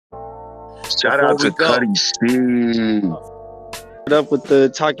Shout out to Cuddie C. What up with the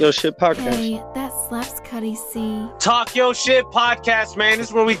Talk Your Shit podcast? Hey, that slaps, Cuddie C. Talk Your Shit podcast, man. This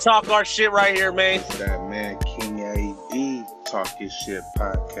is where we talk our shit right here, man. That man King AD Talk Your Shit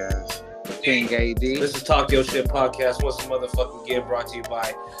podcast. King AD. This is Talk Your Shit podcast. Once a motherfucking again, brought to you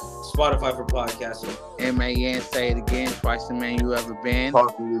by Spotify for podcasting. MAN, say it again. Twice the man you ever been.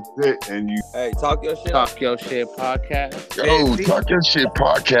 Talking your shit and you. Hey, Talk Your Shit. Talk Your Shit podcast. Yo, Talk Your Shit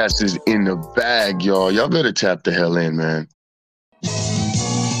podcast is in the bag, y'all. Y'all better tap the hell in, man.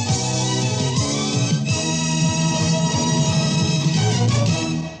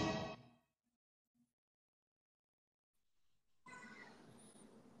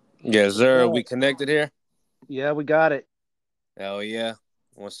 Yes, sir. We connected here? Yeah, we got it. Hell yeah.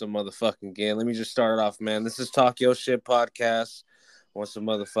 Once a motherfucking again. Let me just start it off, man. This is Talk Your Shit podcast. Once a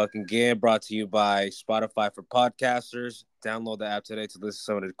motherfucking again, brought to you by Spotify for podcasters. Download the app today to listen to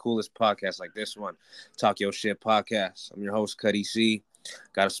some of the coolest podcasts like this one, Talk Your Shit podcast. I'm your host, Cuddie C.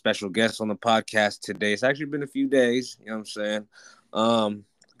 Got a special guest on the podcast today. It's actually been a few days, you know what I'm saying?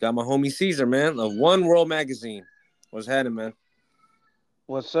 Got my homie Caesar, man, of 1WorldMagazine. What's happening, man?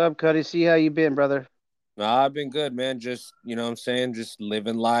 What's up, Cuddie C? How you been, brother? Nah, I've been good, man. Just, you know what I'm saying? Just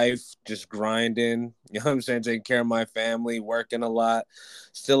living life, just grinding. You know what I'm saying? Taking care of my family, working a lot.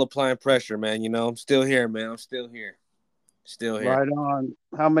 Still applying pressure, man. You know, I'm still here, man. I'm still here. Still here. Right on.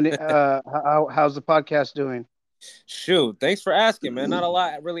 How many, how's the podcast doing? Shoot, thanks for asking, man. Not a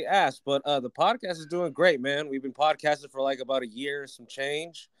lot really asked, but the podcast is doing great, man. We've been podcasting for like about a year, some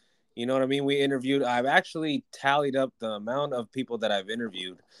change. You know what I mean? I've actually tallied up the amount of people that I've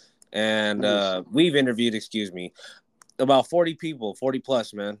interviewed. And we've interviewed, about 40 people, 40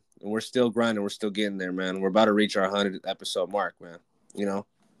 plus, man. And we're still grinding. We're still getting there, man. We're about to reach our 100th episode mark, man. You know?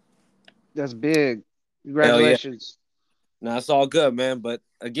 That's big. Congratulations. No, it's all good, man. But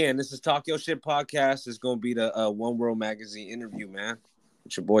again, this is Talk Your Shit podcast. It's going to be the 1WorldMagazine interview, man.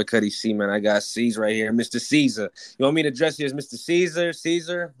 It's your boy, Cuddie C, man. I got C's right here. Mr. Caesar. You want me to address you as Mr.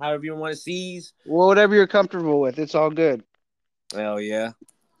 Caesar, however you want to seize? Well, whatever you're comfortable with. It's all good. Hell yeah.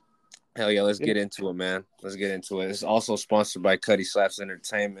 Let's get into it, man. Let's get into it. It's also sponsored by Cuddie Slaps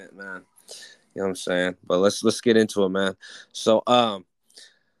Entertainment, man. You know what I'm saying? But let's get into it, man. So,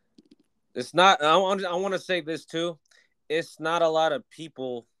 it's not, I want to say this too. It's not a lot of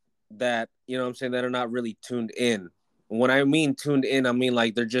people that, you know what I'm saying, that are not really tuned in. When I mean tuned in, I mean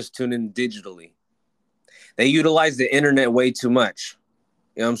like they're just tuned in digitally. They utilize the internet way too much.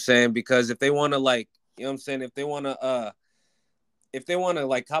 You know what I'm saying? Because if they want to like, you know what I'm saying, if they want to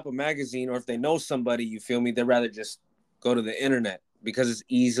like cop a magazine, or if they know somebody, you feel me, they'd rather just go to the internet because it's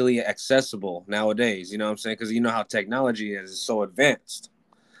easily accessible nowadays. You know what I'm saying? Because you know how technology is so advanced.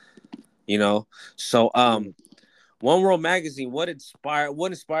 You know? So 1WorldMagazine, what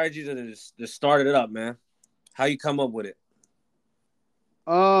inspired you to start it up, man? How you come up with it?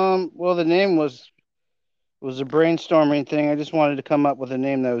 Well, the name was a brainstorming thing. I just wanted to come up with a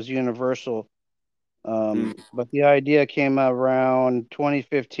name that was universal. But the idea came around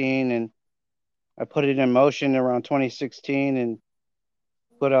 2015, and I put it in motion around 2016 and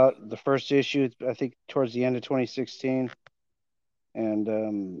put out the first issue, I think, towards the end of 2016.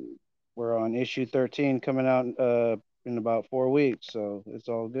 And we're on issue 13 coming out in about 4 weeks, so it's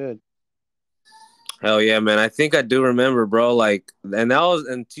all good. Hell yeah, man. I think I do remember, bro. Like, and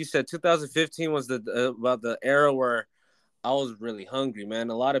you said 2015 was about the era where I was really hungry, man.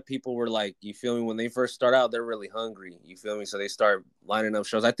 A lot of people were like, you feel me, when they first start out, they're really hungry. You feel me? So they start lining up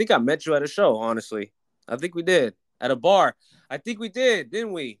shows. I think I met you at a show, honestly. I think we did. At a bar. I think we did,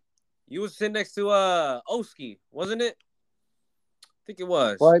 didn't we? You was sitting next to Oski, wasn't it? I think it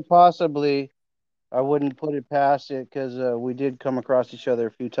was. Quite possibly. I wouldn't put it past it because we did come across each other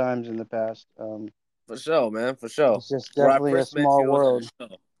a few times in the past. For sure, man. For sure. It's just definitely a small world.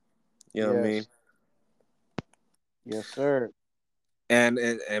 You know what I mean? Yes, sir. And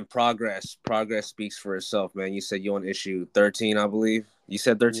progress speaks for itself, man. You said you're on issue 13, I believe. You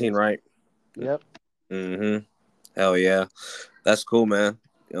said 13, right? Yep. Mm-hmm. Hell yeah. That's cool, man.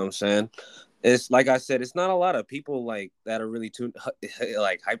 You know what I'm saying? It's like I said, it's not a lot of people like that are really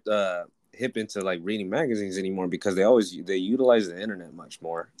hip into like reading magazines anymore because they utilize the internet much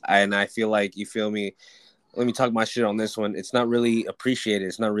more. And I feel like, you feel me, let me talk my shit on this one. It's not really appreciated.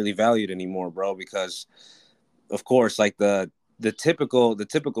 It's not really valued anymore, bro, because of course, like the typical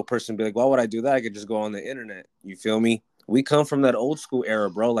person be like, why would I do that? I could just go on the internet. You feel me? We come from that old school era,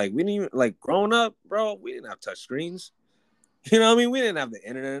 bro. Like, we didn't even, like, growing up, bro, we didn't have touch screens. You know what I mean? We didn't have the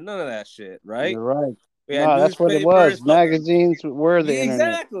internet, none of that shit, right? You're right. We had that's what it was. Magazines were the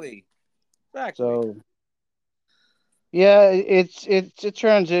internet. Exactly. So Yeah, it's a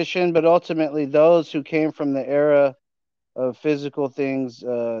transition, but ultimately, those who came from the era of physical things,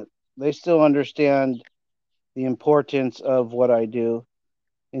 they still understand the importance of what I do,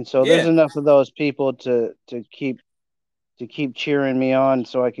 and so there's Yeah. enough of those people to keep cheering me on,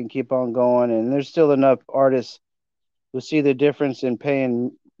 so I can keep on going. And there's still enough artists who see the difference in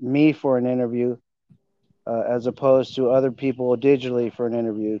paying me for an interview, as opposed to other people digitally for an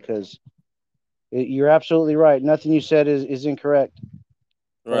interview. Because you're absolutely right. Nothing you said is incorrect.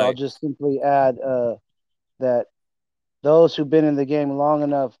 But I'll Right. just simply add that those who've been in the game long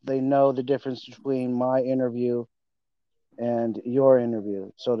enough, they know the difference between my interview and your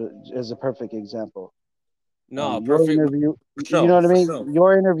interview. So, as a perfect example, No, your perfect. interview, For you know sure. what I For mean? sure.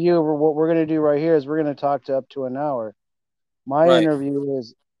 Your interview, what we're going to do right here is we're going to talk to up to an hour. My Right. interview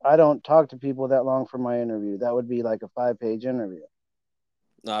is, I don't talk to people that long for my interview. That would be like a 5-page interview.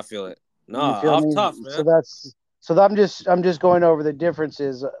 No, I feel it. No, You feel off me? tough, So man. that's so I'm just going over the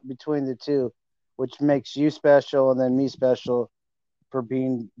differences between the two, which makes you special and then me special for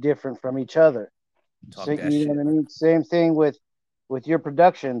being different from each other. So, Talk that you know what shit, I man. mean? Same thing with your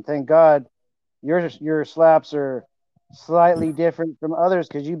production. Thank God your slaps are slightly different from others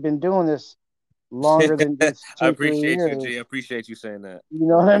because you've been doing this longer than just I 2-3 appreciate you, G. I years. appreciate you saying that. You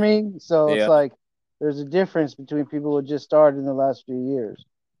know For what I real. mean? So it's Yeah. like there's a difference between people who just started in the last few years.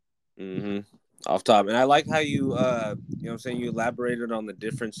 Mm-hmm. Off top. And I like how you you know what I'm saying, you elaborated on the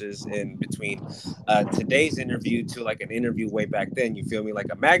differences in between today's interview to like an interview way back then. You feel me? Like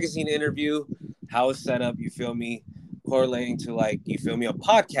a magazine interview, how it's set up, you feel me? Correlating to like, you feel me, a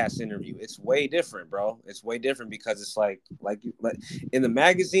podcast interview. It's way different, bro. It's way different because it's like in the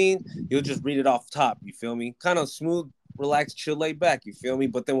magazine, you'll just read it off top, you feel me? Kind of smooth, relaxed, chill, laid back, you feel me?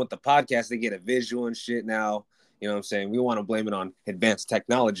 But then with the podcast, they get a visual and shit now. You know what I'm saying? We want to blame it on advanced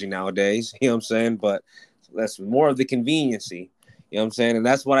technology nowadays. You know what I'm saying? But that's more of the conveniency. You know what I'm saying? And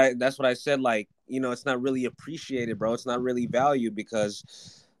that's what I said. Like, you know, it's not really appreciated, bro. It's not really valued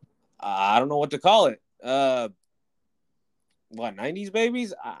because I don't know what to call it. What 90s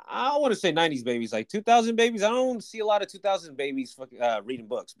babies? I don't want to say 90s babies, like 2000 babies. I don't see a lot of 2000 babies reading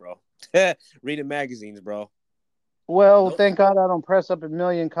books, bro. Reading magazines, bro. Well, Nope. thank God I don't press up a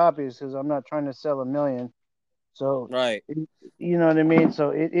million copies because I'm not trying to sell a million. So, Right. you know what I mean?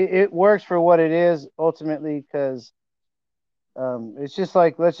 So it works for what it is ultimately because it's just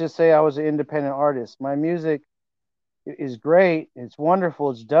like, let's just say I was an independent artist. My music is great. It's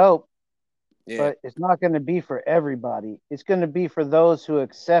wonderful. It's dope, Yeah. but it's not going to be for everybody. It's going to be for those who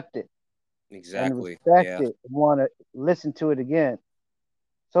accept it and Exactly. respect Yeah. it and want to listen to it again.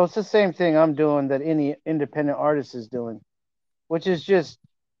 So it's the same thing I'm doing that any independent artist is doing, which is just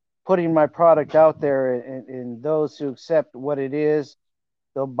putting my product out there, and those who accept what it is,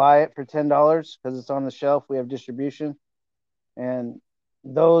 they'll buy it for $10 because it's on the shelf. We have distribution, and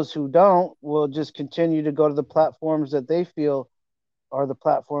those who don't will just continue to go to the platforms that they feel are the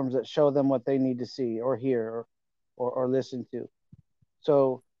platforms that show them what they need to see or hear or listen to.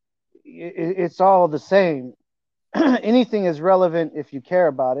 So it's all the same. Anything is relevant if you care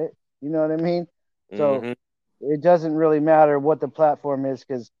about it. You know what I mean? So Mm-hmm. it doesn't really matter what the platform is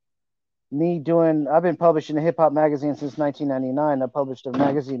because I've been publishing a hip hop magazine since 1999. I published a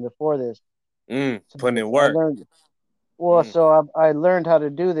magazine before this. So Putting in I work. learned, well, Mm. so I learned how to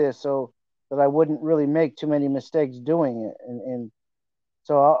do this so that I wouldn't really make too many mistakes doing it. And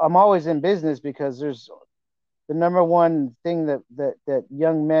so I'm always in business because there's the number one thing that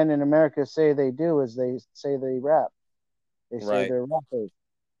young men in America say they do is they say they rap. They say Right. they're rappers. Right.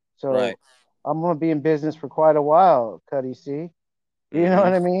 So I'm gonna be in business for quite a while, Cuddie C. You know Mm-hmm.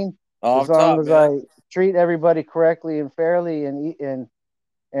 what I mean? As Off long top, as man. I treat everybody correctly and fairly and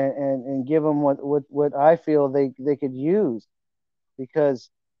give them what I feel they could use, because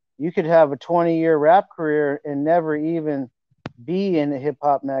you could have a 20-year rap career and never even be in a hip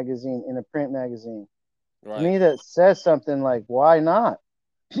hop magazine, in a print magazine. To Right. me, that says something like, why not?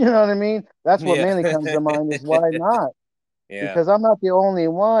 You know what I mean? That's what Yeah. mainly comes to mind is why not? Yeah. Because I'm not the only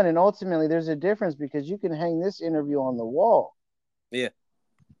one, and ultimately there's a difference because you can hang this interview on the wall. Yeah.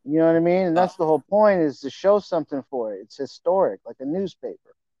 You know what I mean? And Uh, that's the whole point, is to show something for it. It's historic, like a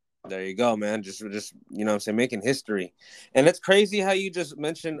newspaper. there you go, man. Just you know what I'm saying, making history. And it's crazy how you just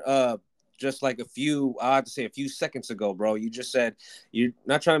mentioned just like I have to say a few seconds ago, bro. You just said you're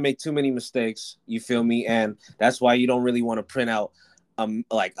not trying to make too many mistakes, you feel me? And that's why you don't really want to print out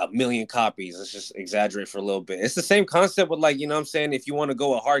like a million copies. Let's just exaggerate for a little bit. It's the same concept with, like, you know what I'm saying, if you want to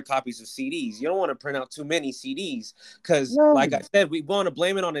go with hard copies of CDs, you don't want to print out too many CDs because, like I No. said, we want to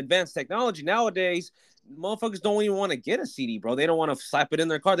blame it on advanced technology. Nowadays motherfuckers don't even want to get a CD, bro. They don't want to slap it in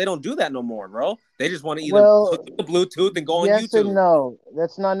their car. They don't do that no more, bro. They just want to either hook up the Bluetooth and go on yes YouTube. and no.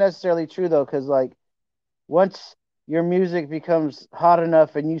 That's not necessarily true though, because like once your music becomes hot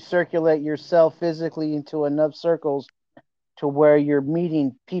enough and you circulate yourself physically into enough circles to where you're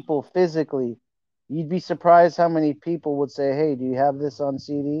meeting people physically, you'd be surprised how many people would say, "Hey, do you have this on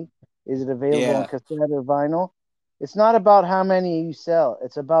CD? Is it available on cassette or vinyl?" It's not about how many you sell.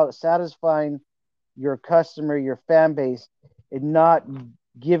 It's about satisfying your customer, your fan base, and not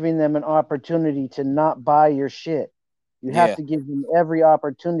giving them an opportunity to not buy your shit. You have to give them every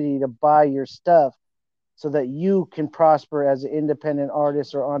opportunity to buy your stuff so that you can prosper as an independent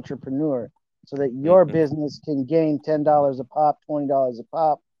artist or entrepreneur, so that your business can gain $10 a pop, $20 a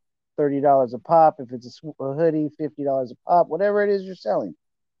pop, $30 a pop. If it's a hoodie, $50 a pop, whatever it is you're selling.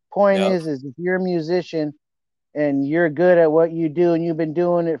 Point is if you're a musician and you're good at what you do and you've been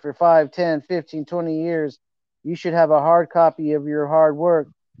doing it for 5, 10, 15, 20 years, you should have a hard copy of your hard work,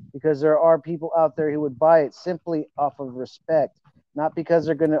 because there are people out there who would buy it simply off of respect, not because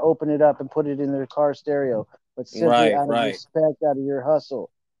they're going to open it up and put it in their car stereo, but simply out of respect, out of your hustle.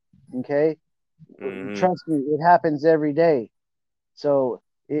 Okay? Trust me, it happens every day. So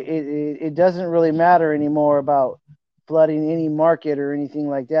it doesn't really matter anymore about flooding any market or anything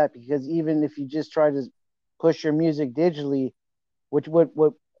like that, because even if you just try to push your music digitally, which what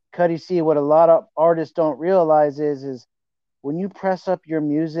Cuddie C, what a lot of artists don't realize is when you press up your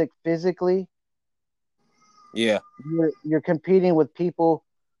music physically, you're competing with people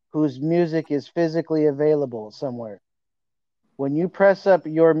whose music is physically available somewhere. When you don't press up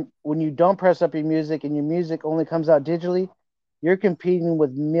your music and your music only comes out digitally, you're competing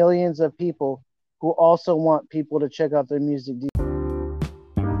with millions of people who also want people to check out their music.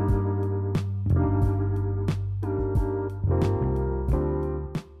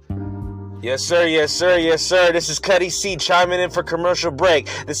 Yes, sir. Yes, sir. Yes, sir. This is Cuddie C chiming in for commercial break.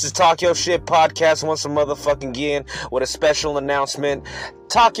 This is Talk Your Shit Podcast once a motherfucking again with a special announcement.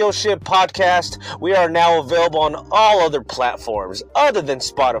 Talk Your Shit Podcast. We are now available on all other platforms other than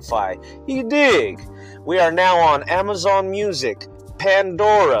Spotify. You dig? We are now on Amazon Music,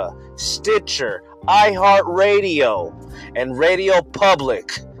 Pandora, Stitcher, iHeartRadio, and Radio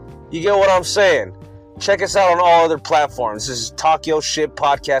Public. You get what I'm saying? Check us out on all other platforms. This is Talk Your Shit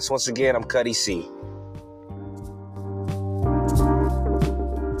Podcast. Once again, I'm Cuddie C.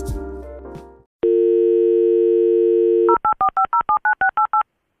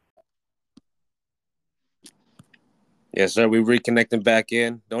 Yes, sir. We reconnecting back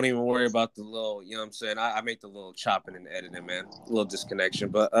in. Don't even worry about the little, you know what I'm saying? I make the little chopping and editing, man. A little disconnection.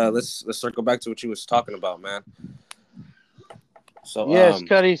 But let's circle back to what you was talking about, man. So yes,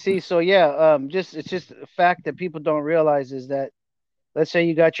 Cuddie C. So it's just a fact that people don't realize is that, let's say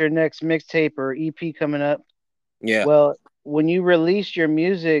you got your next mixtape or EP coming up. Yeah. Well, when you release your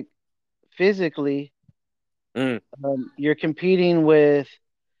music physically, you're competing with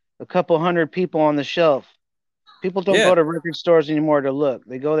a couple hundred people on the shelf. People don't go to record stores anymore to look.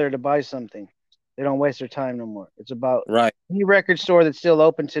 They go there to buy something. They don't waste their time no more. It's about any record store that's still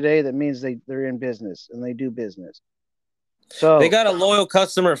open today. That means they're in business and they do business. So they got a loyal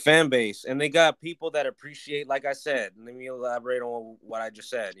customer fan base, and they got people that appreciate, like I said, let me elaborate on what I just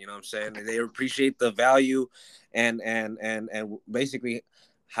said. You know what I'm saying? They appreciate the value and basically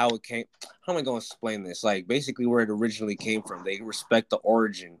how it came. How am I going to explain this? Like basically where it originally came from. They respect the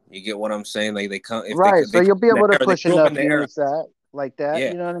origin. You get what I'm saying? Like they come so you'll be able to push enough units like that.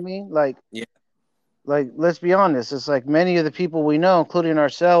 Yeah. You know what I mean? Like let's be honest. It's like many of the people we know, including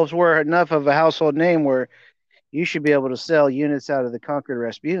ourselves, were enough of a household name where you should be able to sell units out of the Concord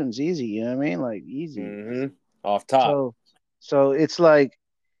Rasputins easy. You know what I mean? Like easy. Off top. So it's like,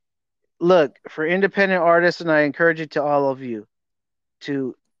 look, for independent artists, and I encourage it to all of you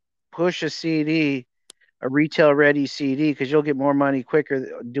to push a CD, a retail ready CD, because you'll get more money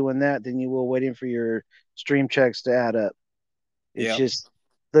quicker doing that than you will waiting for your stream checks to add up. It's just,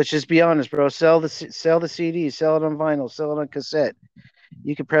 let's just be honest, bro. Sell the CD, sell it on vinyl, sell it on cassette.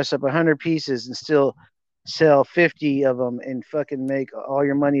 You can press up 100 pieces and still sell 50 of them and fucking make all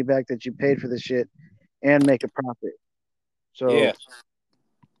your money back that you paid for the shit and make a profit. So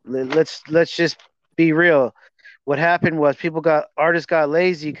let's just be real. What happened was artists got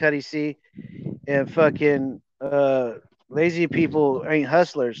lazy, Cuddie C, and fucking lazy people ain't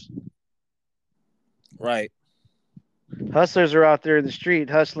hustlers. Right. Hustlers are out there in the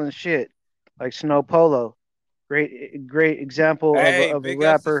street hustling shit, like Snow Polo. Great example of a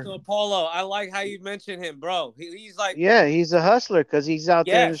rapper. Snow Polo. I like how you mentioned him, bro. He's like, he's a hustler because he's out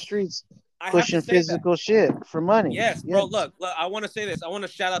there in the streets I have to pushing say that. physical shit for money. Yes, bro. Look, I want to say this. I want to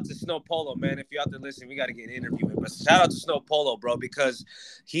shout out to Snow Polo, man. If you're out there listening, we got to get an interview him. But shout out to Snow Polo, bro, because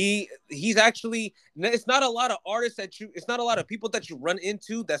he's actually. It's not a lot of artists it's not a lot of people that you run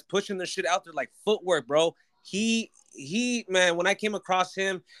into that's pushing their shit out there like footwork, bro. He, man. When I came across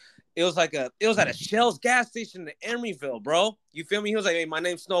him, it was at a Shell's gas station in Emeryville, bro. You feel me? He was like, "Hey, my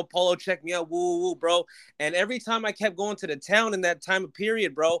name's Snow Polo. Check me out, woo, woo, bro." And every time I kept going to the town in that time of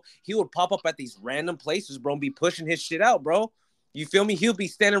period, bro, he would pop up at these random places, bro, and be pushing his shit out, bro. You feel me? He'll be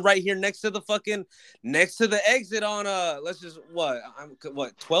standing right here next to the exit on let's just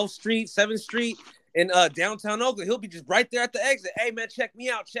 12th Street, 7th Street in downtown Oakland. He'll be just right there at the exit. Hey man, check me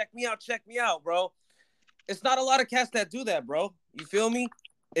out, bro. It's not a lot of cats that do that, bro. You feel me?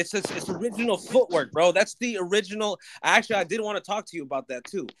 It's original footwork, bro. That's the original. Actually, I did want to talk to you about that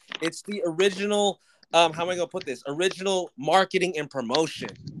too. It's the original. How am I gonna put this? Original marketing and promotion.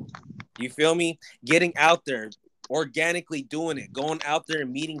 You feel me? Getting out there, organically doing it, going out there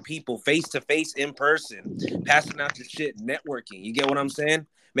and meeting people face to face in person, passing out your shit, networking. You get what I'm saying?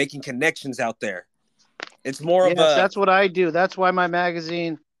 Making connections out there. It's more of a. That's what I do. That's why my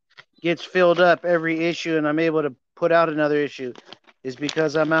magazine gets filled up every issue, and I'm able to put out another issue. Is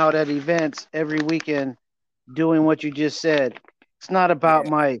because I'm out at events every weekend doing what you just said. It's not about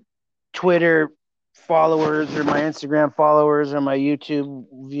my Twitter followers or my Instagram followers or my YouTube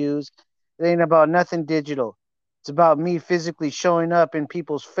views. It ain't about nothing digital. It's about me physically showing up in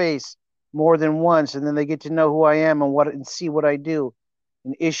people's face more than once, and then they get to know who I am and see what I do.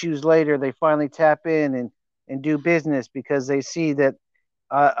 And issues later, they finally tap in and do business because they see that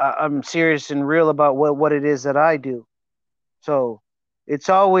I'm serious and real about what it is that I do. So it's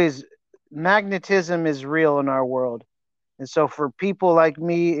always magnetism is real in our world. And so for people like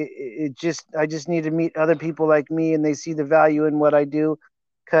me, I just need to meet other people like me and they see the value in what I do,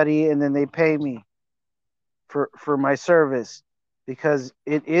 Cuddie, and then they pay me for my service because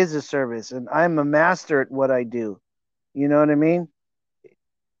it is a service and I'm a master at what I do. You know what I mean?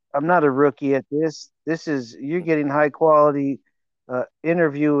 I'm not a rookie at this. You're getting high quality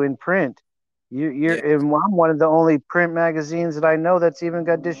interview in print. And I'm one of the only print magazines that I know that's even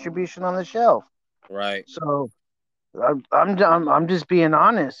got distribution on the shelf. Right. So I'm just being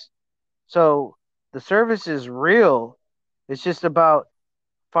honest. So the service is real. It's just about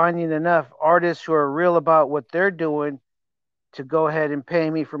finding enough artists who are real about what they're doing to go ahead and pay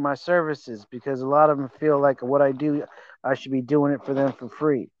me for my services because a lot of them feel like what I do, I should be doing it for them for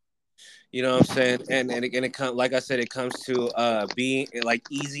free. You know what I'm saying? And it comes, like I said, it comes to being like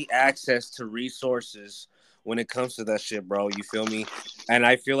easy access to resources when it comes to that shit, bro. You feel me? And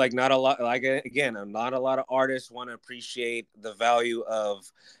I feel like not a lot of artists want to appreciate the value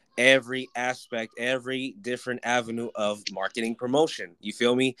of every aspect, every different avenue of marketing promotion. You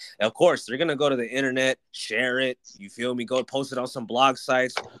feel me? Of course, they're gonna go to the internet, share it. You feel me? Go post it on some blog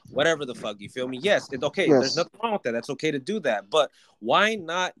sites, whatever the fuck. You feel me? Yes, it's okay. Yes. There's nothing wrong with that. That's okay to do that. But why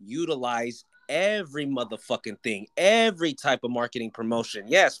not utilize every motherfucking thing, every type of marketing promotion?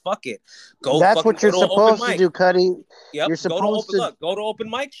 Yes, fuck it. That's what you're supposed to do, Cuddie. Yep. You're supposed to go to open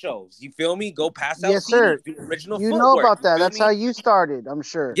mic shows. You feel me? Go pass out yes, CDs, sir. do original You footwork. know about that. You feel That's me? how you started, I'm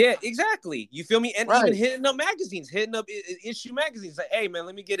sure. Yeah, exactly. You feel me? And right. Even hitting up magazines, hitting up issue magazines. Like, hey, man,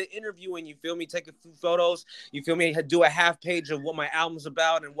 let me get an interview and you feel me? Take a few photos. You feel me? Do a half page of what my album's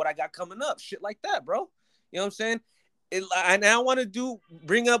about and what I got coming up. Shit like that, bro. You know what I'm saying? And I want to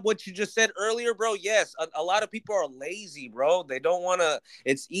bring up what you just said earlier, bro. Yes, a lot of people are lazy, bro. They don't want to.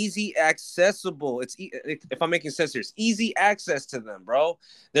 It's easy accessible. If I'm making sense here, it's easy access to them, bro.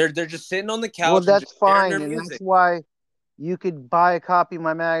 They're just sitting on the couch. Well, that's just fine, and that's why you could buy a copy of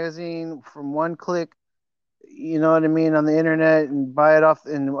my magazine from one click. You know what I mean, on the internet, and buy it off,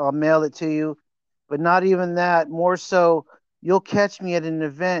 and I'll mail it to you. But not even that. More so, you'll catch me at an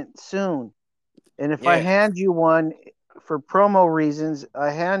event soon, and if I hand you one. For promo reasons,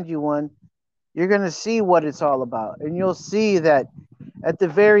 I hand you one, you're going to see what it's all about. And you'll see that at the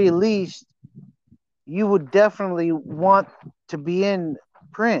very least, you would definitely want to be in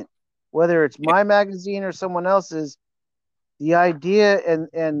print, whether it's my magazine or someone else's. The idea and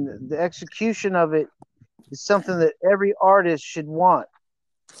the execution of it is something that every artist should want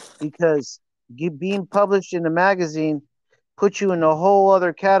because being published in a magazine puts you in a whole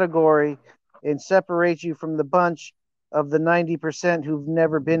other category and separates you from the bunch of the 90% who've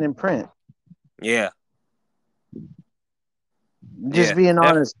never been in print. Yeah. Just being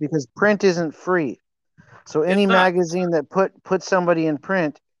honest, because print isn't free. So any magazine that put somebody in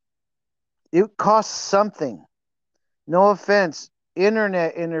print, it costs something. No offense,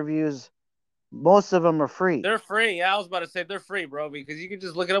 internet interviews Most of them are free. They're free. Yeah, I was about to say they're free, bro, because you can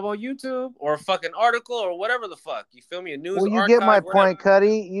just look it up on YouTube or a fucking article or whatever the fuck. You feel me? A news Well, you get my archive, whatever. point,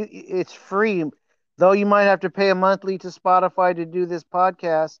 Cuddie. It's free, though you might have to pay a monthly to Spotify to do this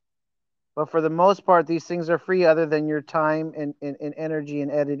podcast. But for the most part, these things are free, other than your time and energy and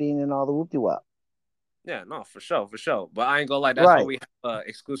editing and all the whoop-de-wop. Yeah, no, for sure. But I ain't gonna lie, that's why Right. we have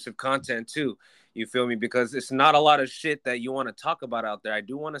exclusive content too. You feel me? Because it's not a lot of shit that you want to talk about out there. I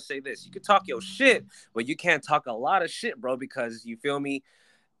do want to say this: you can talk your shit, but you can't talk a lot of shit, bro. Because you feel me?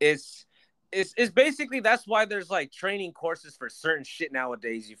 It's basically that's why there's like training courses for certain shit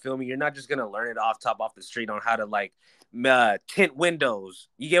nowadays. You feel me? You're not just gonna learn it off the street on how to like tint windows.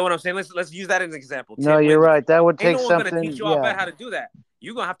 You get what I'm saying? Let's use that as an example. No, Tint you're windows. right. That would Ain't take no one gonna something. teach you out Yeah. bad how to do that.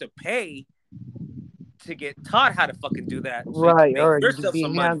 You're gonna have to pay to get taught how to fucking do that, so Right. you can Or make you can yourself be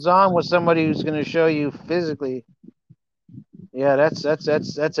some money. hands-on with somebody who's going to show you physically. Yeah,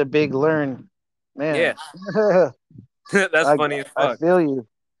 that's a big learn, man. Yeah, that's funny as I fuck. feel you.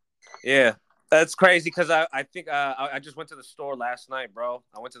 Yeah, that's crazy because I think I just went to the store last night, bro.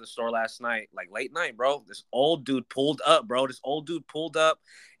 I went to the store last night, like late night, bro. This old dude pulled up, bro. He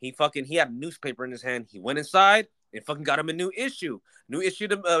had a newspaper in his hand. He went inside and fucking got him a new issue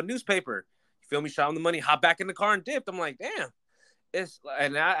to newspaper. You feel me? Shot him the money, hop back in the car and dipped. I'm like, damn.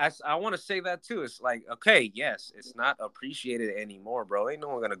 I want to say that too. It's like, okay, yes, it's not appreciated anymore, bro. Ain't no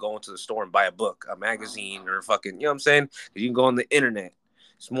one gonna go into the store and buy a book, a magazine, or fucking, you know what I'm saying? You can go on the internet.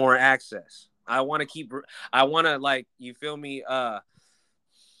 It's more access. I want to like, you feel me? Not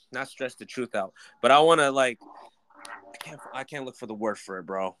stress the truth out, but I want to like, I can't look for the word for it,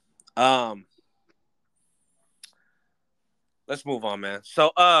 bro. Let's move on, man.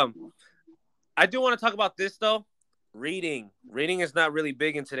 So, I do want to talk about this though. Reading is not really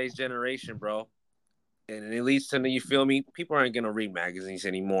big in today's generation, bro. And it leads to, you feel me? People aren't gonna read magazines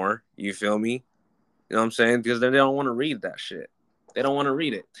anymore. You feel me? You know what I'm saying? Because they don't want to read that shit. They don't want to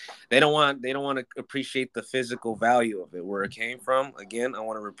read it. They don't want to appreciate the physical value of it, where it came from. Again, I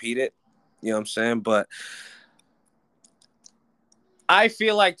want to repeat it. You know what I'm saying? But I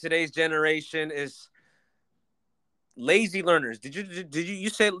feel like today's generation is lazy learners. Did you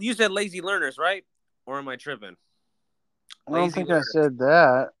said lazy learners, right? Or am I tripping? I don't think I said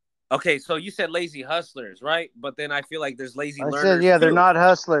that. Okay, so you said lazy hustlers, right? But then I feel like there's lazy learners. I said, yeah, they're not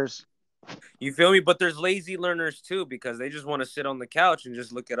hustlers. You feel me? But there's lazy learners too, because they just want to sit on the couch and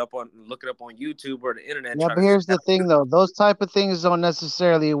just look it up on YouTube or the internet. Yeah, but here's the thing, though. Those type of things don't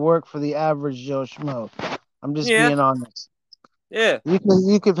necessarily work for the average Joe Schmo. I'm just being honest. Yeah.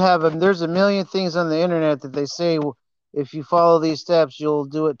 You could have them. There's a million things on the internet that they say, if you follow these steps, you'll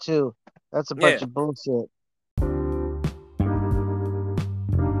do it too. That's a bunch of bullshit.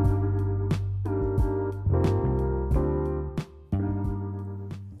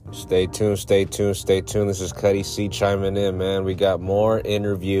 Stay tuned. This is Cuddie C chiming in, man. We got more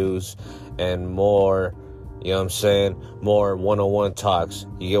interviews and more, you know what I'm saying, more one-on-one talks.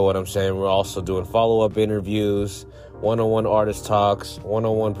 You get what I'm saying? We're also doing follow-up interviews, one-on-one artist talks,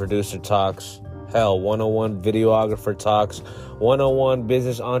 one-on-one producer talks, hell, one-on-one videographer talks, one-on-one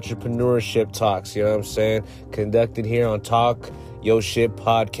business entrepreneurship talks, you know what I'm saying? Conducted here on Talk Yo Shit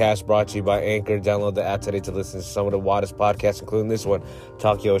Podcast, brought to you by Anchor. Download the app today to listen to some of the wildest podcasts, including this one,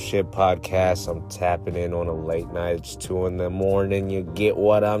 Talk Yo Shit Podcast. I'm tapping in on a late night. It's 2 a.m. You get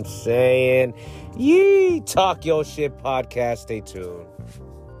what I'm saying? Yee! Talk Yo Shit Podcast. Stay tuned.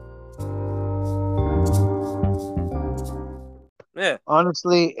 Yeah.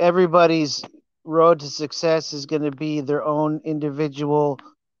 Honestly, everybody's road to success is going to be their own individual,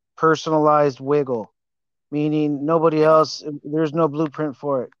 personalized wiggle. Meaning nobody else, there's no blueprint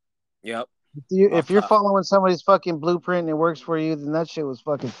for it. Yep. If you're following somebody's fucking blueprint and it works for you, then that shit was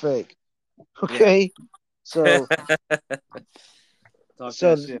fucking fake. Okay? Yeah.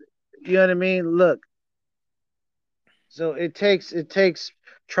 So, you know what I mean? Look. So it takes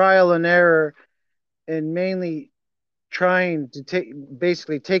trial and error, and mainly trying to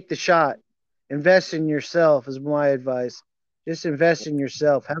take the shot. Invest in yourself is my advice. Just invest in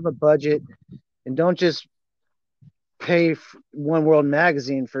yourself. Have a budget, and don't just pay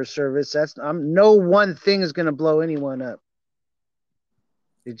 1WorldMagazine for a service. No one thing is going to blow anyone up.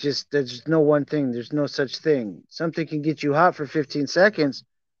 There's just no one thing. There's no such thing. Something can get you hot for 15 seconds,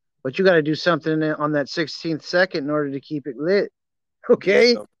 but you got to do something on that 16th second in order to keep it lit.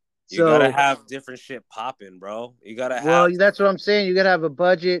 Okay? You got to have different shit popping, bro. You got to have... Well, that's what I'm saying. You got to have a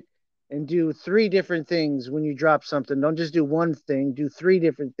budget and do 3 different things when you drop something. Don't just do one thing. Do 3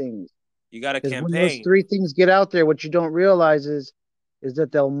 different things. You got to campaign. When those 3 things get out there, what you don't realize is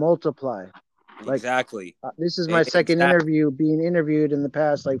that they'll multiply. Exactly. This is my second interview, being interviewed in the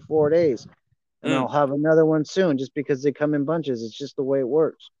past 4 days. and I'll have another one soon, just because they come in bunches. It's just the way it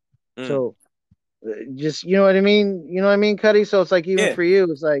works. So, just you know what I mean. You know what I mean, Cuddy. So it's like even for you,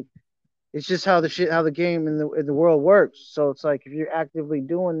 it's like it's just how the game in the world works. So it's like if you're actively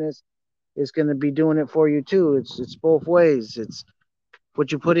doing this, it's going to be doing it for you too. It's both ways. It's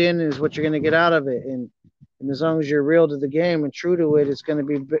what you put in is what you're going to get out of it, and as long as you're real to the game and true to it, it's going to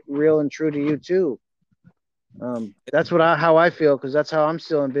be real and true to you too. That's how I feel, because that's how I'm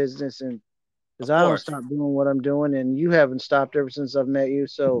still in business, and because I don't stop doing what I'm doing, and you haven't stopped ever since I've met you.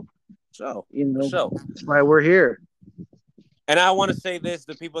 So that's why we're here. And I want to say this: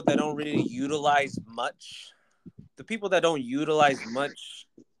 the people that don't really utilize much,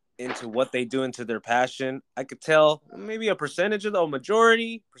 into what they do, into their passion, I could tell maybe a percentage of the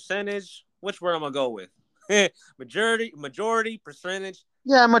majority percentage. Which word I'm gonna go with? majority percentage.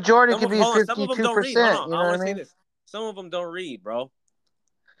 Yeah, majority could be 52%. Some of them don't read. Hold on, you know I want to say this. Some of them don't read, bro.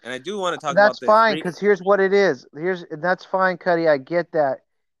 And I do want to talk That's about this. That's fine, because here's what it is. That's fine, Cuddy. I get that,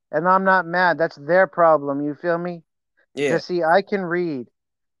 and I'm not mad. That's their problem. You feel me? Yeah. Because see, I can read,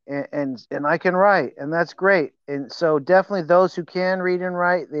 and I can write, and that's great. And so definitely those who can read and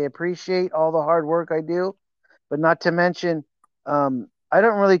write, they appreciate all the hard work I do. But not to mention, I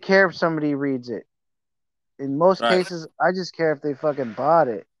don't really care if somebody reads it. In most cases, I just care if they fucking bought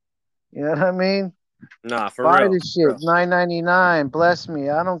it. You know what I mean? Nah, for Buy real. this shit, $9.99. Bless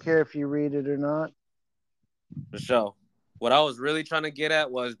me. I don't care if you read it or not. For sure. What I was really trying to get at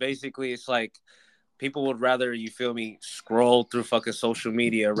was basically, it's like people would rather, you feel me, scroll through fucking social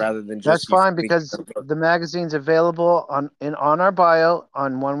media rather than just. That's fine, because the magazine's available on our bio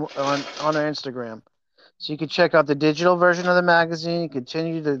on our Instagram. So you can check out the digital version of the magazine. You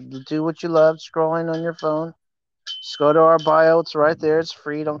continue to do what you love, scrolling on your phone. Just go to our bio. It's right there. It's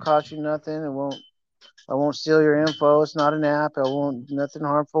free. Don't cost you nothing. I won't steal your info. It's not an app. Nothing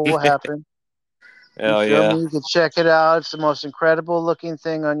harmful will happen. Hell you feel yeah. me? You can check it out. It's the most incredible looking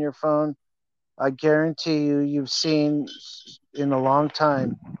thing on your phone. I guarantee you've seen in a long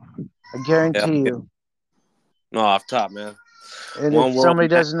time. I guarantee you. No, off top, man. And if somebody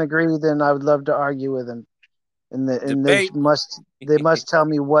doesn't agree, then I would love to argue with them. And they must tell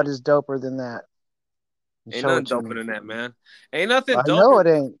me what is doper than that. Ain't nothing doper than that, man. Ain't nothing doper. I know it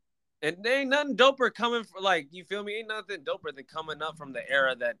ain't. And there ain't nothing doper coming for, like, you feel me? Ain't nothing doper than coming up from the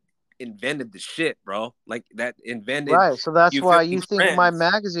era that invented the shit, bro. Like, that invented. Right. So that's why you think trends. my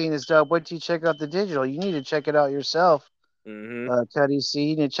magazine is dope. Wait till you check out the digital. You need to check it out yourself. Cuddie C.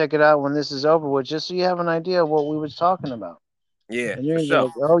 You need to check it out when this is over with, just so you have an idea of what we was talking about. Yeah, and you're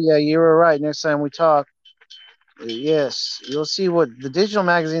like, oh yeah, you were right. Next time we talk, yes, you'll see what the digital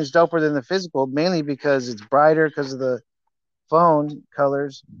magazine is doper than the physical, mainly because it's brighter because of the phone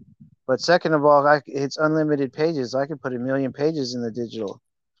colors. But second of all, it's unlimited pages. I could put 1 million pages in the digital.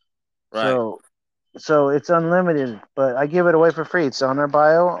 Right. So it's unlimited, but I give it away for free. It's on our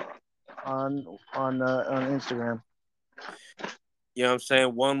bio on Instagram. You know what I'm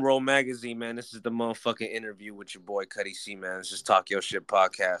saying? 1WorldMagazine, man. This is the motherfucking interview with your boy Cuddie C, man. This is Talk Your Shit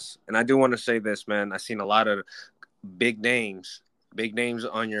podcast. And I do want to say this, man. I've seen a lot of big names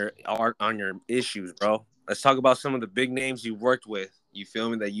on your issues, bro. Let's talk about some of the big names you worked with. You feel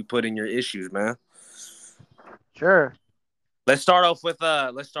me? That you put in your issues, man. Sure. Let's start off with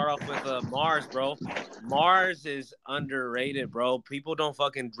Mars, bro. Mars is underrated, bro. People don't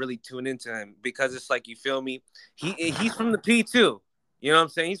fucking really tune into him because it's like, you feel me? He's from the P too. You know what I'm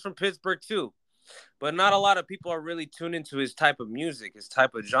saying? He's from Pittsburgh too. But not a lot of people are really tuned into his type of music, his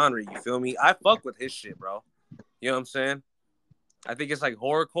type of genre, you feel me? I fuck with his shit, bro. You know what I'm saying? I think it's like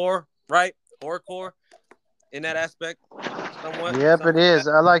horrorcore, right? Horrorcore in that aspect. Somewhat. Yep, it is.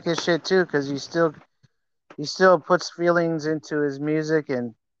 I like his shit too, because he still puts feelings into his music,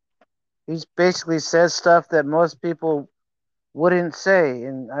 and he basically says stuff that most people wouldn't say,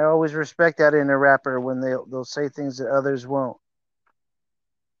 and I always respect that in a rapper when they'll say things that others won't.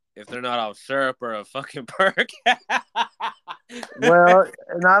 If they're not off syrup or a fucking perk. Well,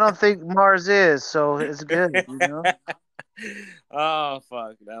 and I don't think Mars is, so it's good, you know? Oh,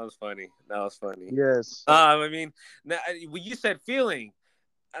 fuck. That was funny. Yes. I mean, when you said feeling,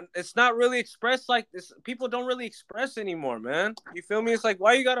 it's not really expressed like this. People don't really express anymore, man. You feel me? It's like,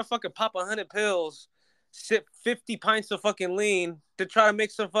 why you gotta fucking pop 100 pills, sip 50 pints of fucking lean to try to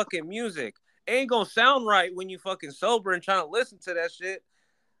make some fucking music? It ain't gonna sound right when you fucking sober and trying to listen to that shit.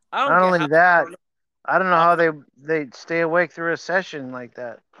 Not only that, I don't know how they stay awake through a session like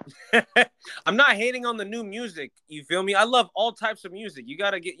that. I'm not hating on the new music. You feel me? I love all types of music. You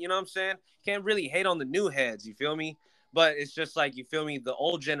gotta get, you know what I'm saying? Can't really hate on the new heads. You feel me? But it's just like, you feel me? The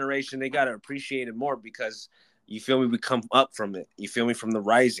old generation, they gotta appreciate it more because You feel me? We come up from it. You feel me? From the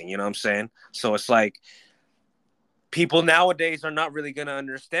rising, you know what I'm saying? So it's like people nowadays are not really going to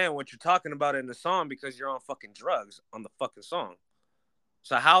understand what you're talking about in the song because you're on fucking drugs on the fucking song.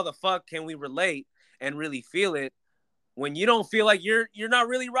 So how the fuck can we relate and really feel it when you don't feel like you're not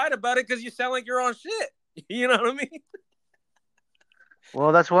really right about it because you sound like you're on shit? You know what I mean?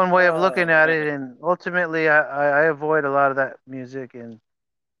 Well, that's one way of looking at man. it, and ultimately, I avoid a lot of that music, and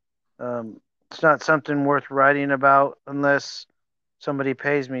it's not something worth writing about unless somebody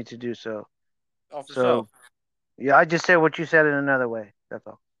pays me to do so. Oh, for sure. So, yeah, I just said what you said in another way. That's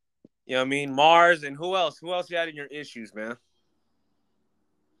all. You know what I mean? Mars and who else? Who else you had in your issues, man?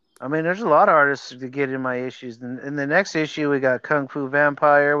 I mean, there's a lot of artists to get in my issues. In the next issue, we got Kung Fu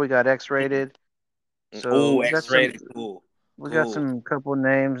Vampire, we got X-Rated. So Oh, we got some, X-rated. Cool. we got Cool. some couple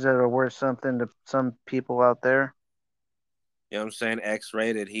names that are worth something to some people out there. You know what I'm saying?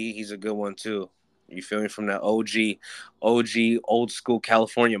 X-rated. He's a good one too. You feel me? From that OG, old school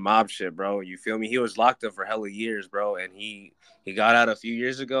California mob shit, bro. You feel me? He was locked up for hella years, bro, and he got out a few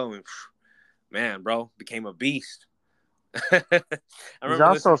years ago, and man, bro, became a beast. I He's remember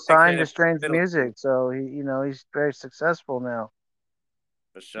also listening to signed X-rated to in Strange middle Music, school. so he's very successful now.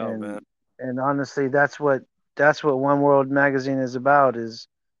 For sure, man. And honestly, that's what One World Magazine is about is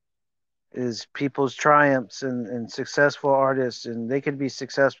people's triumphs and successful artists, and they could be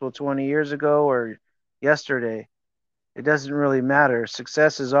successful 20 years ago or yesterday. It doesn't really matter.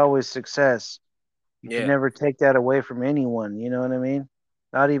 Success is always success. You can Yeah. never take that away from anyone. You know what I mean?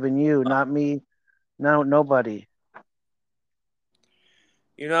 Not even you, not me, no, nobody.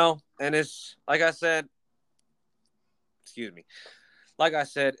 You know, and it's like I said, excuse me. Like I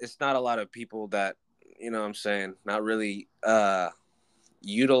said, it's not a lot of people that, you know what I'm saying, not really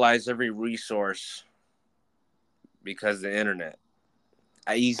utilize every resource because of the internet.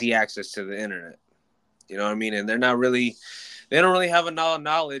 Easy access to the internet. You know what I mean? And they don't really have a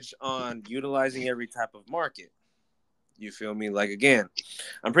knowledge on utilizing every type of market. You feel me? Like again,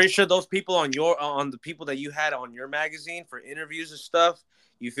 I'm pretty sure those people on the people that you had on your magazine for interviews and stuff.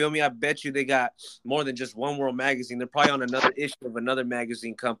 You feel me? I bet you they got more than just One World Magazine. They're probably on another issue of another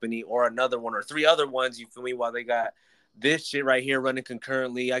magazine company or another one or three other ones. You feel me? While they got this shit right here running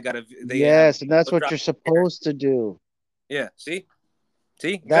concurrently. They have Yes, and that's what drop you're here. supposed to do. Yeah. See,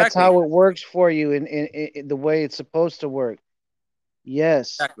 That's exactly, how it works for you in the way it's supposed to work.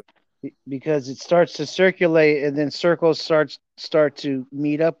 Yes, exactly. because it starts to circulate, and then circles start to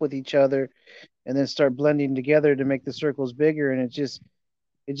meet up with each other, and then start blending together to make the circles bigger, and it's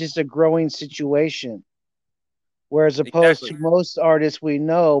just a growing situation. Whereas opposed Exactly. to most artists we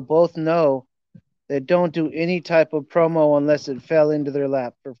know, both know that don't do any type of promo unless it fell into their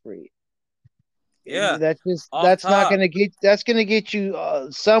lap for free. Yeah. Off That's not top. gonna get you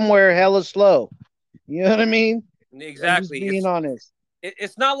somewhere hella slow. You know what I mean? I'm just Exactly. being honest,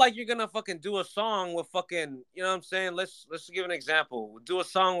 It's not like you're gonna fucking do a song with fucking, you know what I'm saying? Let's give an example. Do a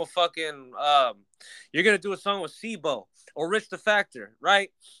song with fucking you're gonna do a song with Sibo or Rich the Factor,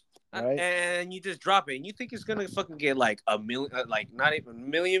 right? right? And you just drop it, and you think it's gonna fucking get like a million, like not even a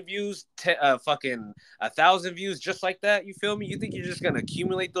million views, fucking 1,000 views, just like that. You feel me? You think you're just gonna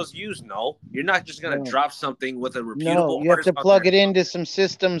accumulate those views? No, you're not just gonna No, drop something with a no, reputable you have artist to on plug there. it into some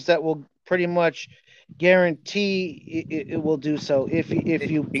systems that will pretty much guarantee it will do so. If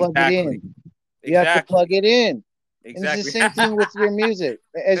you plug it Exactly, in, you have to plug exactly, it in. And it's the exactly. same thing with your music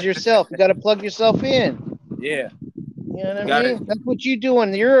as yourself. You got to plug yourself in. Yeah, You know what I got it. mean? That's what you're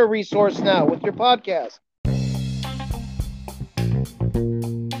doing. You're a resource now with your podcast.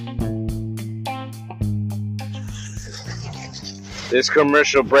 This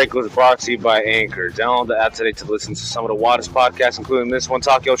commercial break was brought to you by Anchor. Download the app today to listen to some of the wildest podcasts, including this one,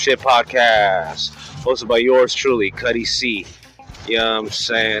 Talk Your Shit Podcast, hosted by yours truly, Cuddie C. You know what I'm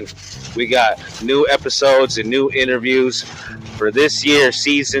saying? We got new episodes and new interviews for this year,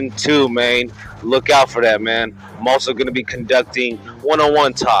 season 2, man. Look out for that, man. I'm also going to be conducting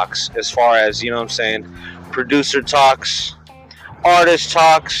one-on-one talks as far as, you know what I'm saying, producer talks, artist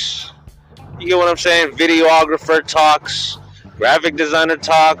talks, you get what I'm saying, videographer talks, graphic designer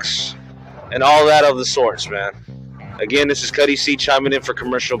talks, and all that of the sorts, man. Again, this is Cuddie C chiming in for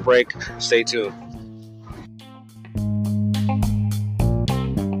commercial break. Stay tuned.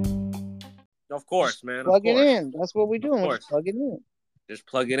 Of course, man. Of Plug it course. in. That's what we're Of doing. We're just course. plug it in. Just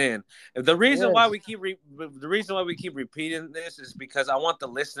plug it in. The reason why Yes. we keep repeating this is because I want the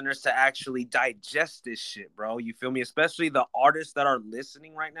listeners to actually digest this shit, bro. You feel me? Especially the artists that are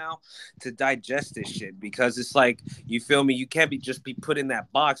listening right now to digest this shit, because it's like, you feel me? You can't be put in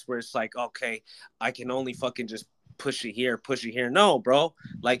that box where it's like, okay, I can only fucking just push it here, push it here. No, bro.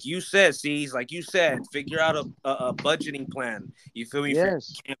 Like you said, figure out a budgeting plan. You feel me?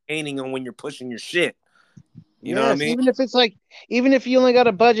 Yes. For campaigning on when you're pushing your shit. You know what I Yes, mean? even if you only got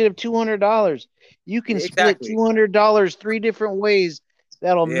a budget of $200, you can split Exactly. $200 three different ways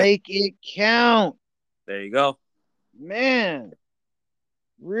that'll make it count. There you go. Man,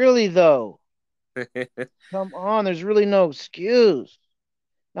 really though. Come on, there's really no excuse.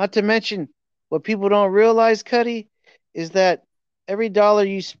 Not to mention, what people don't realize, Cuddie, is that every dollar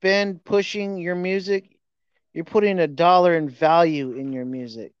you spend pushing your music, you're putting a dollar in value in your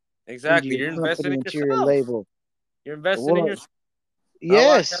music. Exactly. Into You're your investing company, in into your yourself. label. You're investing in yourself.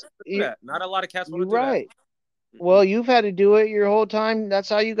 Yes. Not a lot of cats want You're to do right. that. Well, you've had to do it your whole time. That's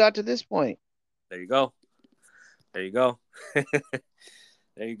how you got to this point. There you go. There you go.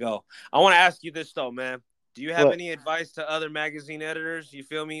 There you go. I want to ask you this though, man. Do you have any advice to other magazine editors? You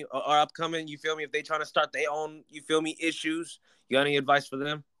feel me? Or upcoming? You feel me? If they trying to start their own, you feel me? Issues. You got any advice for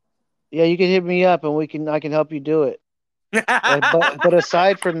them? Yeah, you can hit me up and I can help you do it. but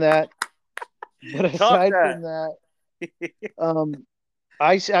aside from that,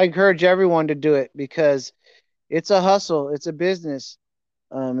 I encourage everyone to do it because it's a hustle. It's a business.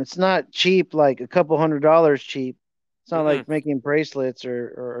 It's not cheap, like a couple $100 cheap. It's not like making bracelets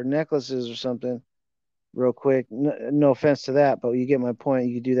or necklaces or something real quick. No offense to that, but you get my point.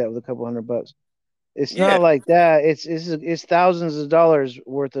 You can do that with a couple $100. It's not like that. It's thousands of dollars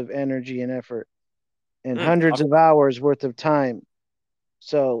worth of energy and effort and hundreds of hours worth of time.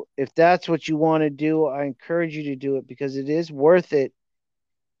 So if that's what you want to do, I encourage you to do it because it is worth it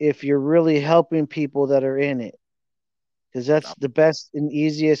if you're really helping people that are in it. Because that's the best and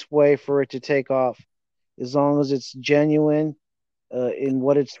easiest way for it to take off. As long as it's genuine in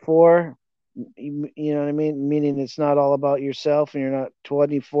what it's for, you know what I mean? Meaning it's not all about yourself and you're not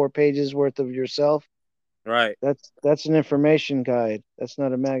 24 pages worth of yourself. Right. That's an information guide. That's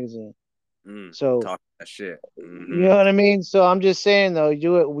not a magazine. So talk that shit. You know what I mean? So I'm just saying though,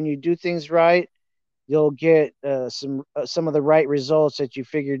 do it when you do things right, you'll get some of the right results that you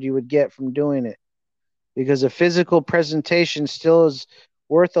figured you would get from doing it. Because a physical presentation still is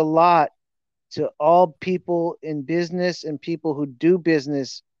worth a lot to all people in business and people who do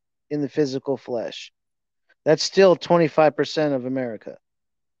business in the physical flesh. That's still 25% of America.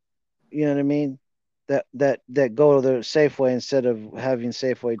 You know what I mean? That go to the Safeway instead of having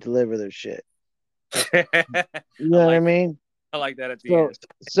Safeway deliver their shit. You know what I mean? I like that at the end.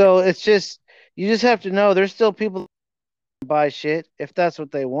 So it's just, you just have to know there's still people that buy shit if that's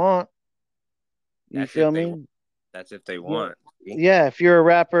what they want. You feel me? That's if they want. Yeah, if you're a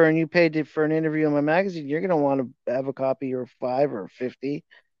rapper and you paid for an interview in my magazine, you're gonna want to have a copy or 5 or 50.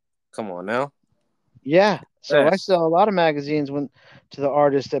 Come on now. Yeah. So I sell a lot of magazines to the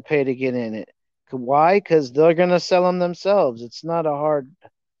artists that pay to get in it. Why? Because they're gonna sell them themselves. It's not a hard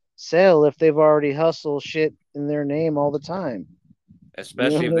sale if they've already hustled shit in their name all the time.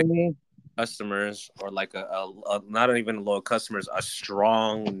 Especially if they customers or like a not even loyal customers, a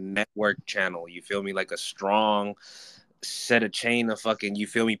strong network channel. You feel me? Like a strong set of chain of fucking, you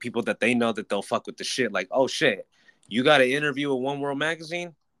feel me? People that they know that they'll fuck with the shit. Like, oh shit, you got an interview with One World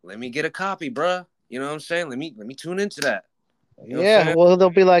Magazine? Let me get a copy, bruh. You know what I'm saying? Let me tune into that. You know well, they'll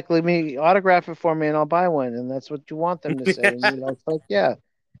be like, let me autograph it for me and I'll buy one. And that's what you want them to say. And you're like, fuck yeah.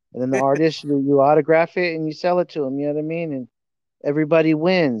 And then the artist, you autograph it and you sell it to them. You know what I mean? And everybody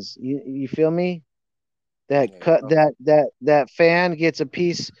wins. You feel me? That fan gets a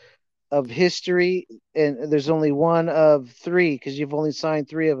piece of history, and there's only one of 3 because you've only signed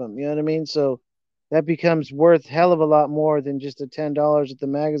 3 of them. You know what I mean? So that becomes worth hell of a lot more than just the $10 that the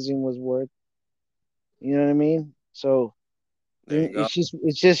magazine was worth. You know what I mean? So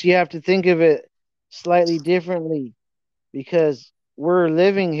it's just you have to think of it slightly differently because we're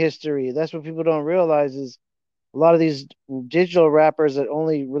living history. That's what people don't realize is a lot of these digital rappers that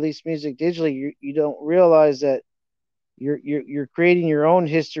only release music digitally, you don't realize that you're creating your own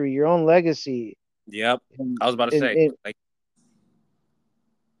history, your own legacy. Yep. I was about to say.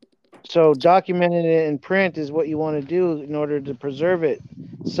 So documenting it in print is what you want to do in order to preserve it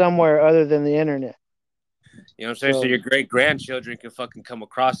somewhere other than the internet. You know what I'm saying? So your great grandchildren can fucking come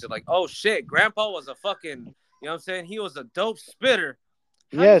across it like, oh shit, grandpa was a fucking, you know what I'm saying? He was a dope spitter.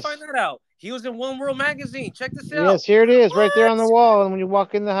 How do you find that out? He was in One World Magazine. Check this out. Yes, here it is, right there on the wall. And when you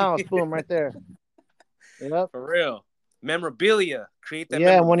walk in the house, boom, right there. Yep. For real. Memorabilia. Create that.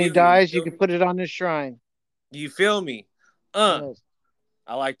 Yeah, and when he dies, you can put it on his shrine. You feel me? Yes.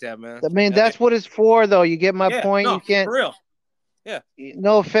 I like that, man. I mean, that's what it's for, though. You get my point. No, you can't. For real. Yeah.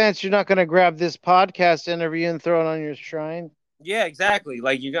 No offense, you're not going to grab this podcast interview and throw it on your shrine. Yeah, exactly.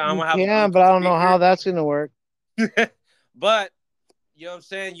 Like I'm gonna have. Yeah, but I don't know how that's going to work. But you know what I'm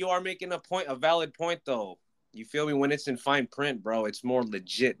saying? You are making a valid point though. You feel me? When it's in fine print, bro, it's more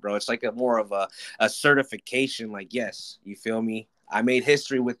legit, bro. It's like a more of a certification. Like, yes, you feel me? I made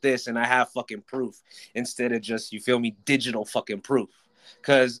history with this and I have fucking proof instead of just, you feel me, digital fucking proof.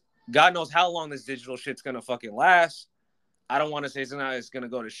 Because God knows how long this digital shit's gonna fucking last. I don't want to say it's gonna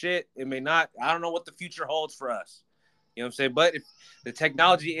go to shit. It may not. I don't know what the future holds for us. You know what I'm saying? But if the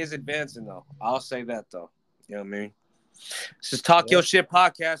technology is advancing though, I'll say that though. You know what I mean? This is Talk Your Shit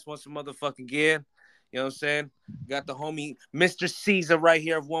podcast once a motherfucking again. You know what I'm saying? Got the homie Mr. Caesar right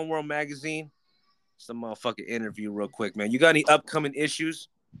here of One World Magazine. Some motherfucking interview real quick, man. You got any upcoming issues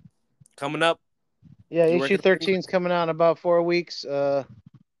coming up? Yeah, You issue working on 13 is coming out in about 4 weeks.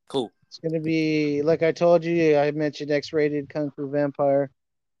 Cool. It's going to be, like I told you, I mentioned X-rated Kung Fu Vampire.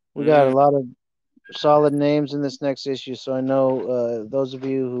 We got a lot of solid names in this next issue, so I know those of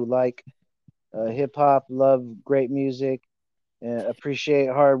you who like hip-hop, love great music, appreciate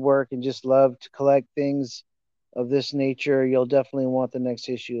hard work, and just love to collect things of this nature, you'll definitely want the next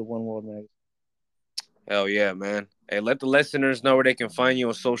issue of One World Magazine. Hell yeah, man. Hey, let the listeners know where they can find you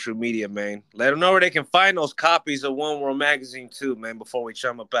on social media, man. Let them know where they can find those copies of One World Magazine too, man, before we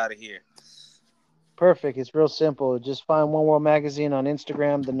chum up out of here. Perfect. It's real simple. Just find One World Magazine on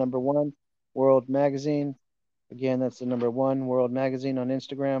Instagram, the number 1 World Magazine. Again, that's the number 1 World Magazine on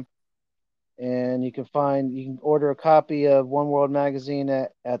Instagram. And you can order a copy of One World Magazine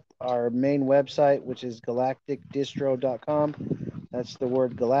at our main website, which is galacticdistro.com. That's the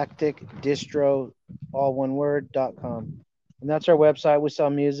word galactic distro, all one word.com. And that's our website. We sell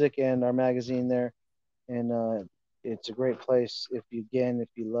music and our magazine there. And it's a great place if you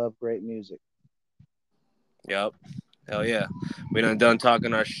love great music. Yep. Hell yeah. We done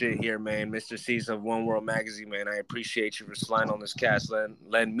talking our shit here, man. Mr. C's of One World Magazine, man. I appreciate you for sliding on this cast.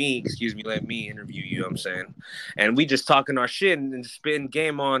 Let me interview you, you know what I'm saying? And we just talking our shit and spitting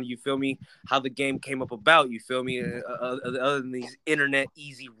game on, you feel me, how the game came up about, you feel me? Other than these internet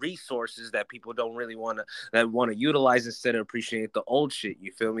easy resources that people don't really want to utilize instead of appreciate the old shit,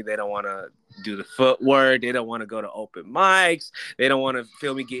 you feel me? They don't want to do the footwork. They don't want to go to open mics. They don't want to,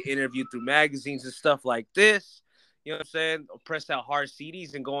 feel me, get interviewed through magazines and stuff like this. You know what I'm saying? Press out hard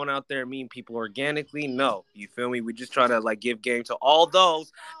CDs and going out there and meeting people organically. No, you feel me? We just try to like give game to all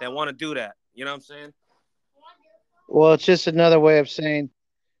those that want to do that. You know what I'm saying? Well, it's just another way of saying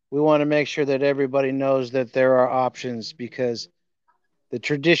we want to make sure that everybody knows that there are options, because the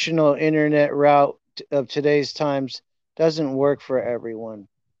traditional internet route of today's times doesn't work for everyone.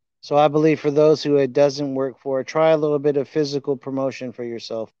 So I believe for those who it doesn't work for, try a little bit of physical promotion for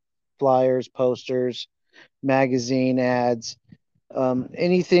yourself. Flyers, posters, magazine ads,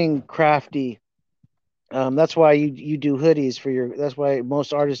 anything crafty. That's why you do hoodies for your. That's why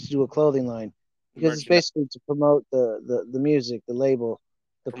most artists do a clothing line, because it's basically to promote the music, the label,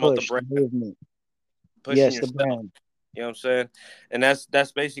 the Promote push, the brand. the movement. Pushing Yes, yourself. the brand. You know what I'm saying? And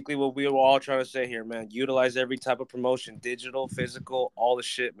that's basically what we were all trying to say here, man. Utilize every type of promotion, digital, physical, all the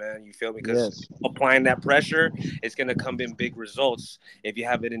shit, man. You feel me? Because Yes. applying that pressure, it's going to come in big results if you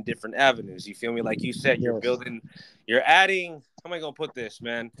have it in different avenues. You feel me? Like you said, you're adding, how am I going to put this,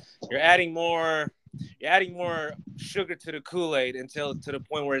 man? You're adding more sugar to the Kool-Aid until to the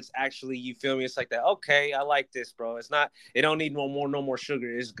point where it's actually, you feel me? It's like that. Okay, I like this, bro. It don't need no more sugar.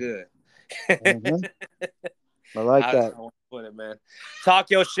 It's good. Mm-hmm. I like that. I want to put it, man. Talk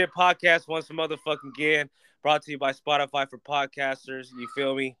Your Shit podcast once a motherfucking again. Brought to you by Spotify for podcasters. You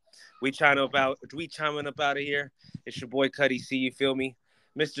feel me? We chiming up out of here. It's your boy Cuddie C. You feel me?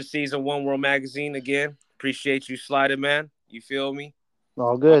 Mr. C's on One World Magazine again. Appreciate you sliding, man. You feel me?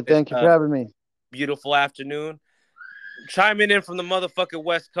 All good. Thank you for having me. Beautiful afternoon. Chiming in from the motherfucking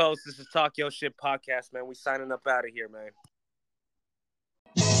West Coast. This is Talk Your Shit podcast, man. We signing up out of here, man.